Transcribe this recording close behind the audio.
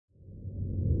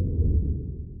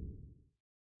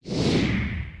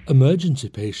Emergency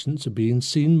patients are being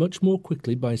seen much more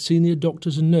quickly by senior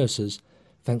doctors and nurses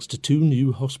thanks to 2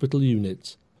 new hospital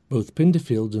units. Both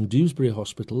Pinderfield and Dewsbury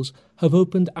hospitals have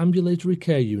opened ambulatory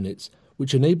care units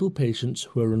which enable patients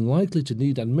who are unlikely to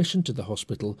need admission to the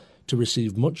hospital to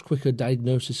receive much quicker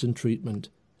diagnosis and treatment.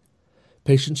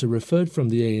 Patients are referred from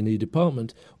the A&E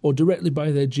department or directly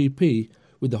by their GP,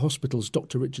 with the hospital's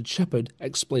Dr. Richard Shepherd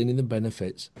explaining the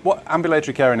benefits. What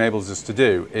ambulatory care enables us to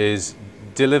do is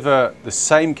deliver the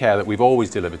same care that we've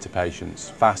always delivered to patients,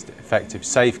 fast, effective,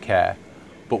 safe care,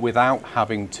 but without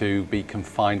having to be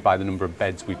confined by the number of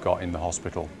beds we've got in the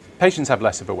hospital. Patients have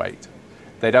less of a wait.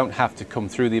 They don't have to come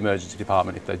through the emergency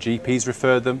department if their GPs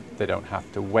refer them. They don't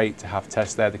have to wait to have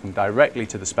tests there. They come directly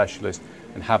to the specialist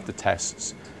and have the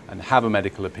tests and have a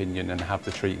medical opinion and have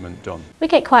the treatment done. We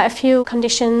get quite a few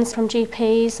conditions from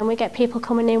GPs, and we get people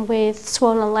coming in with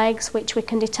swollen legs which we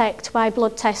can detect by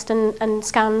blood test and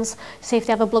scans, see if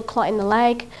they have a blood clot in the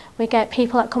leg. We get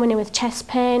people that coming in with chest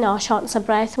pain or shortness of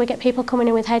breath. We get people coming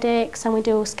in with headaches, and we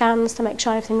do scans to make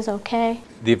sure everything's okay.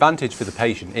 The advantage for the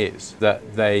patient is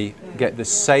that they get the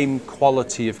same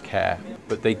quality of care,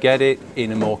 but they get it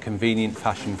in a more convenient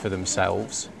fashion for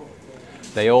themselves.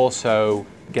 They also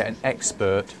get an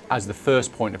expert as the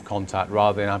first point of contact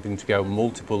rather than having to go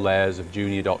multiple layers of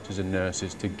junior doctors and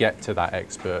nurses to get to that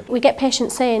expert. We get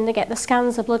patients in, they get the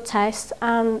scans, the blood tests,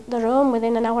 and they're home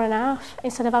within an hour and a half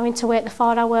instead of having to wait the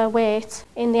 4-hour wait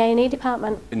in the A&E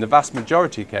department. In the vast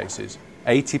majority of cases,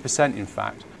 80% in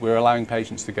fact, we're allowing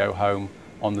patients to go home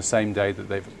on the same day that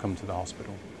they've come to the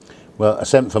hospital. Well, I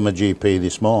sent for my GP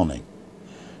this morning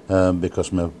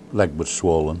because my leg was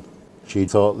swollen. She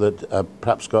thought that I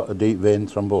perhaps got a deep vein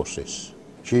thrombosis.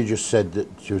 She just said that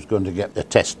she was going to get a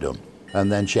test done, and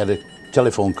then she had a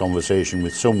telephone conversation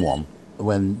with someone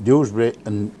when Dewsbury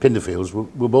and Pinderfields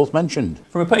were both mentioned.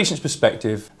 From a patient's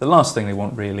perspective, the last thing they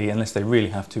want really, unless they really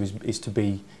have to, is to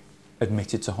be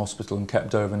admitted to hospital and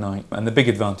kept overnight. And the big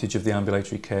advantage of the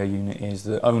ambulatory care unit is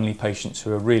that only patients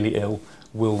who are really ill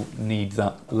will need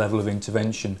that level of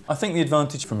intervention. I think the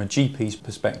advantage from a GP's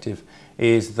perspective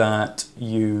is that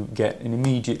you get an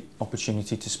immediate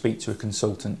opportunity to speak to a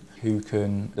consultant who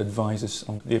can advise us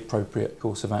on the appropriate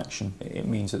course of action. It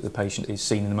means that the patient is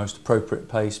seen in the most appropriate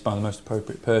place by the most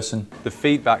appropriate person. The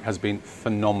feedback has been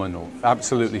phenomenal,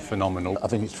 absolutely phenomenal. I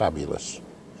think it's fabulous,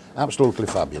 absolutely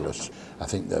fabulous. I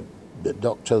think that the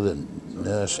doctor, the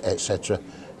nurse, etc.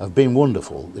 have been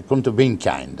wonderful. They couldn't have been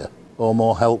kinder or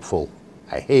more helpful.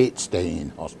 I hate staying in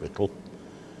hospital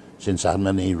since I had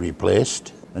my knee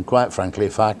replaced, and quite frankly,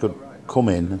 if I could come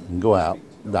in and go out,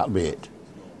 that'd be it.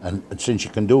 And since you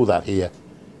can do that here,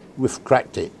 we've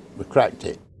cracked it.